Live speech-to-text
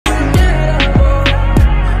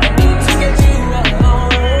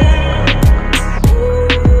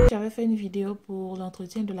vidéo pour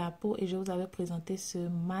l'entretien de la peau et je vous avais présenté ce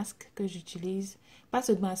masque que j'utilise, pas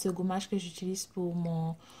ce masque, ce gommage que j'utilise pour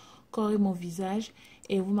mon corps et mon visage,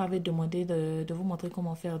 et vous m'avez demandé de vous montrer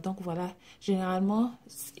comment faire. Donc voilà, généralement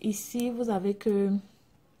ici vous avez que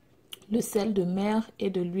le sel de mer et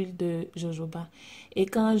de l'huile de jojoba, et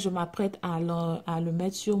quand je m'apprête à le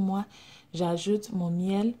mettre sur moi, j'ajoute mon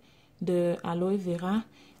miel de aloe vera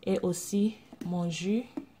et aussi mon jus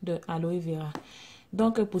de aloe vera.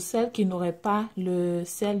 Donc pour celles qui n'auraient pas le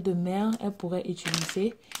sel de mer, elles pourraient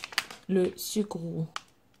utiliser le sucre roux.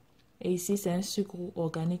 Et ici c'est un sucre roux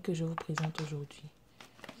organique que je vous présente aujourd'hui.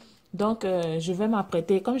 Donc je vais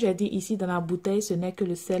m'apprêter, comme j'ai dit ici dans la bouteille, ce n'est que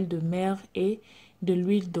le sel de mer et de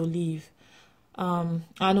l'huile d'olive. Non,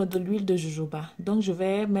 de l'huile de jojoba. Donc je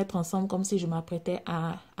vais mettre ensemble comme si je m'apprêtais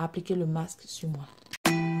à appliquer le masque sur moi.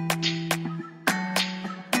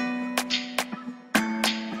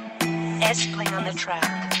 Playing on the track.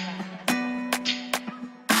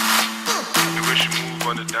 The way she move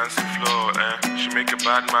on the dancing floor, she make a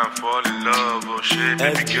bad man fall in love. Oh shit,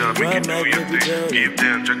 baby girl, make it do your thing. Give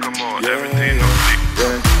them, check them out, everything on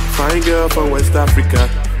fleek. Fine girl from West Africa.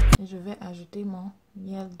 Je vais ajouter mon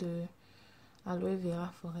miel de aloe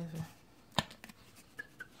vera forever.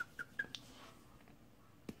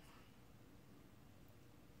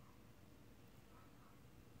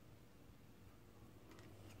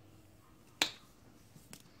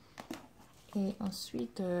 Et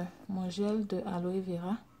ensuite, mon gel de aloe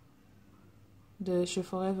vera de chez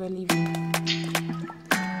Forever Living.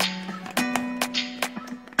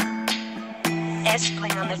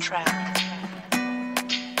 Playing on the track.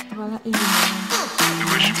 Voilà, et je mélange. The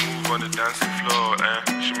way she move on the dancing floor,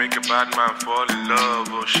 she make a bad man fall in love.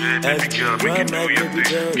 Oh shit, baby girl, make it do your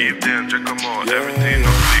thing. Give them, check them out, everything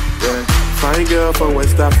on fleek. Fine girl from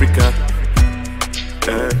West Africa.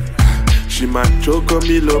 She my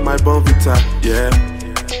chocomilo, my bonvita, yeah.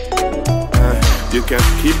 You can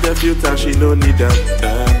keep the filter, she no need them.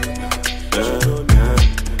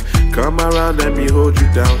 Come around, let me hold you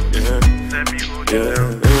down.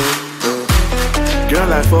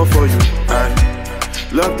 Girl, I fall for you. I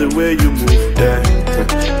love the way you move. Yeah.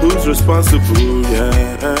 Who's responsible?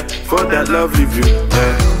 Yeah. For that lovely view.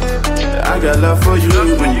 I got love for you.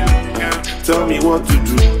 Tell me what to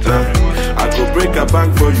do. I go break a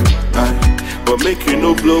bank for you. But make you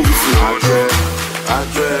no blow with you.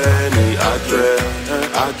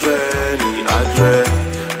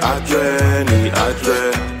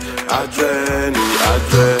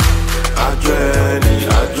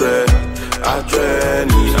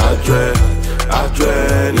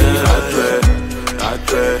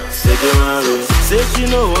 Say she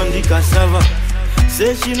no want the cassava.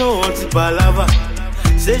 Say she no want the palava.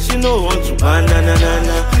 Say she no want to banana.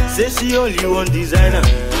 Say she only want designer.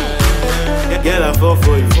 Girl, I fall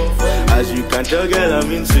for you. As you can tell, girl,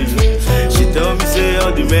 I'm into you. She tell me, say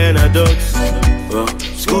all the men are dogs.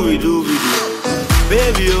 Scooby-Doo,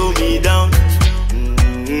 baby, hold me down.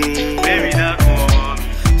 Baby, that one.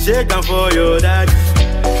 Shake on for your daddy.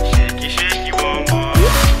 Shake, one more.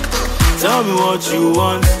 Tell me what you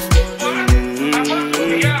want.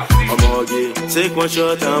 I'm all gay. Take one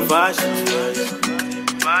shot and fashion.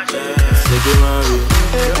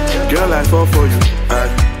 Girl, I fall for you. I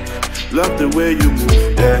love the way you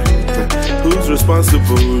move. Yeah. Who's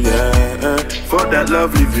responsible? Yeah. For that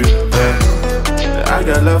lovely view. I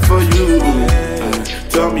got love for you.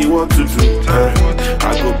 Tell me what to do.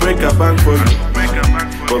 I go break a bank for you.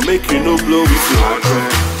 But make you no blow with you.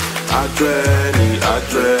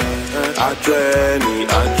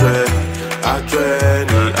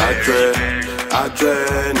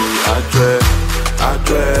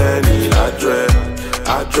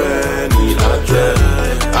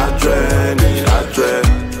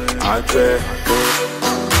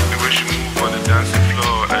 The way she move on the dancing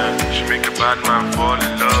floor, she make a bad man fall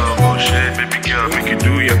in love. Oh shit, baby girl, make you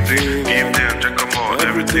do your thing. Give them, check them out,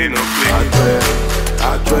 everything on fleek.